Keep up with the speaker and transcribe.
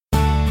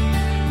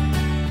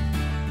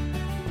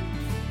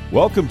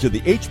Welcome to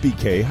the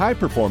HBK High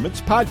Performance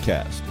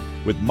Podcast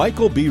with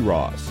Michael B.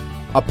 Ross,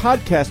 a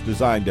podcast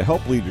designed to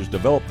help leaders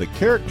develop the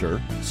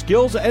character,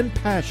 skills, and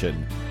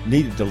passion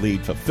needed to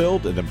lead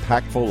fulfilled and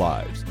impactful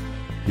lives.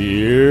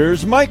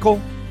 Here's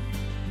Michael.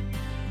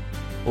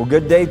 Well,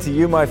 good day to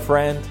you, my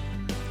friend.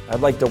 I'd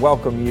like to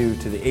welcome you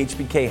to the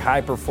HBK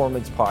High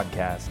Performance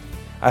Podcast.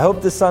 I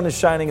hope the sun is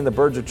shining and the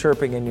birds are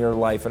chirping in your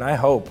life, and I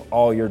hope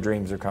all your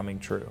dreams are coming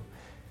true.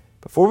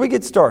 Before we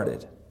get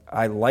started,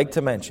 I'd like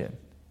to mention,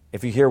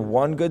 if you hear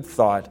one good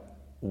thought,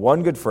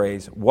 one good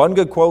phrase, one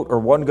good quote, or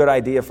one good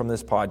idea from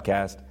this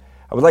podcast,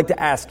 I would like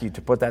to ask you to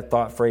put that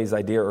thought, phrase,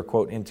 idea, or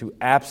quote into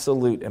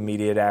absolute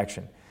immediate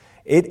action.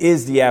 It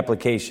is the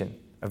application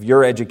of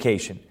your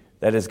education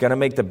that is going to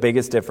make the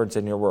biggest difference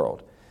in your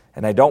world.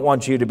 And I don't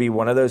want you to be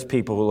one of those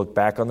people who look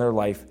back on their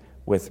life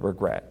with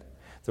regret.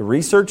 The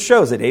research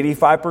shows that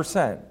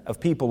 85% of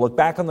people look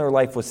back on their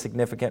life with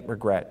significant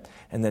regret.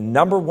 And the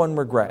number one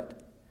regret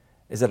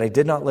is that I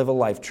did not live a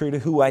life true to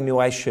who I knew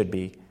I should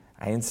be.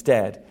 I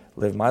instead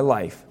lived my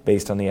life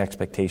based on the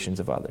expectations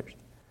of others.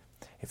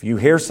 If you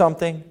hear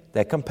something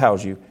that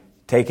compels you,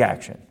 take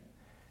action.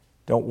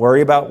 Don't worry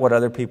about what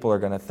other people are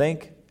going to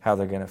think, how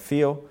they're going to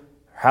feel,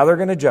 how they're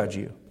going to judge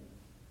you.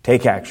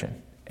 Take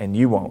action, and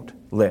you won't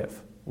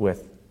live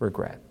with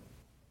regret.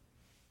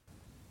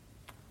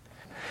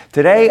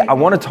 Today, I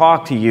want to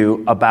talk to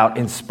you about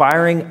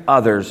inspiring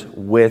others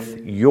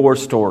with your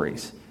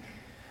stories.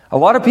 A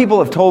lot of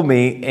people have told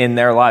me in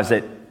their lives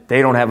that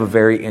they don't have a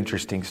very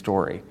interesting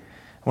story.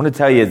 I want to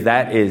tell you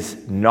that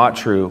is not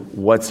true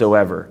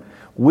whatsoever.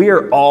 We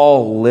are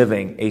all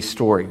living a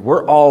story.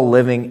 We're all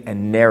living a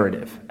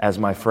narrative, as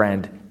my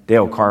friend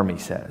Dale Carmi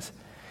says.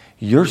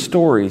 Your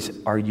stories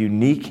are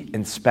unique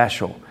and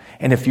special,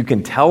 and if you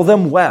can tell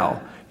them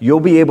well, you'll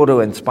be able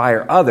to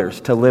inspire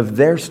others to live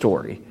their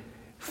story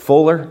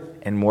fuller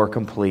and more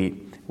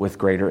complete with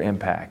greater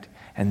impact.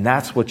 And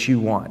that's what you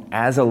want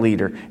as a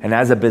leader and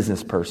as a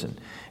business person.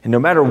 And no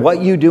matter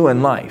what you do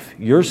in life,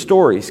 your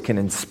stories can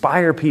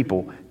inspire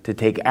people to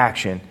take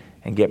action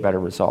and get better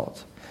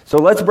results. So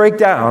let's break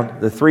down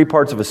the three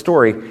parts of a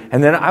story,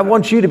 and then I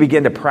want you to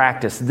begin to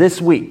practice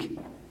this week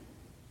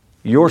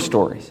your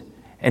stories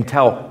and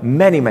tell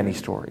many, many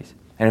stories.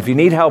 And if you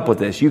need help with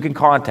this, you can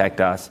contact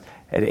us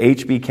at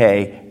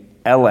hbkln.com,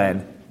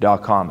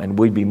 and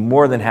we'd be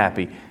more than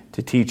happy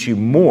to teach you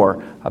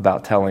more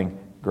about telling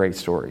great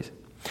stories.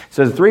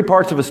 So the three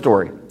parts of a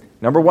story.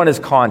 Number one is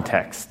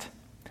context.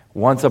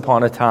 Once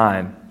upon a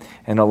time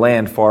in a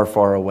land far,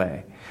 far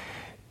away.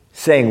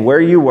 Saying where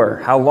you were,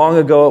 how long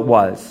ago it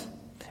was,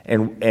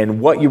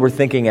 and what you were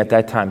thinking at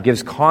that time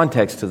gives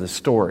context to the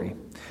story.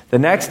 The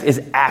next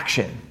is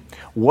action.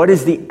 What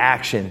is the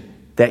action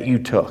that you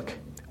took?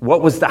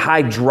 What was the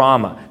high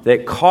drama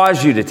that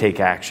caused you to take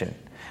action?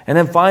 And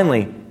then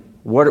finally,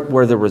 what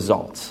were the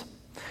results?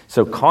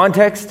 So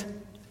context,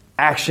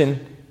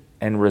 action,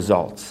 and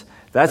results.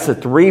 That's the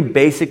three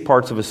basic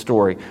parts of a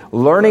story.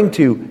 Learning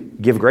to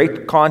give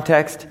great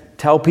context,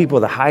 tell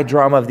people the high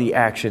drama of the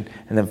action,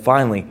 and then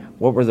finally,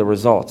 what were the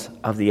results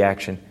of the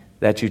action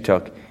that you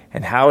took?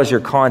 And how has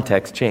your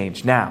context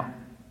changed now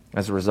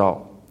as a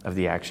result of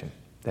the action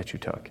that you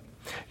took?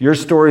 Your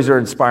stories are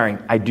inspiring.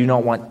 I do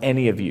not want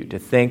any of you to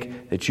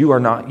think that you are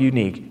not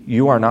unique,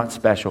 you are not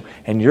special,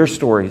 and your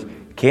stories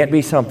can't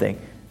be something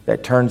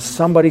that turns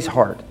somebody's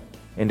heart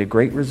into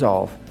great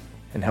resolve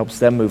and helps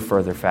them move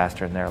further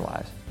faster in their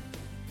lives.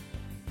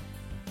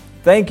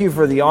 Thank you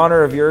for the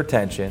honor of your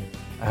attention.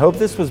 I hope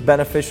this was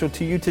beneficial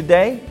to you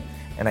today,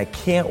 and I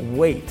can't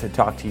wait to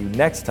talk to you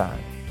next time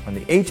on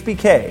the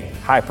HBK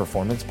High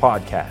Performance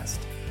Podcast.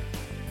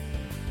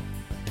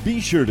 Be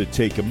sure to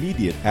take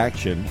immediate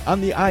action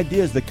on the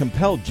ideas that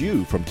compelled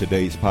you from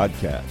today's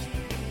podcast.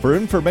 For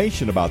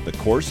information about the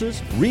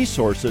courses,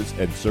 resources,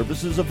 and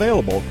services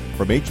available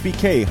from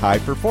HBK High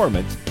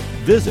Performance,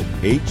 visit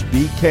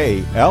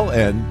hbkln.com.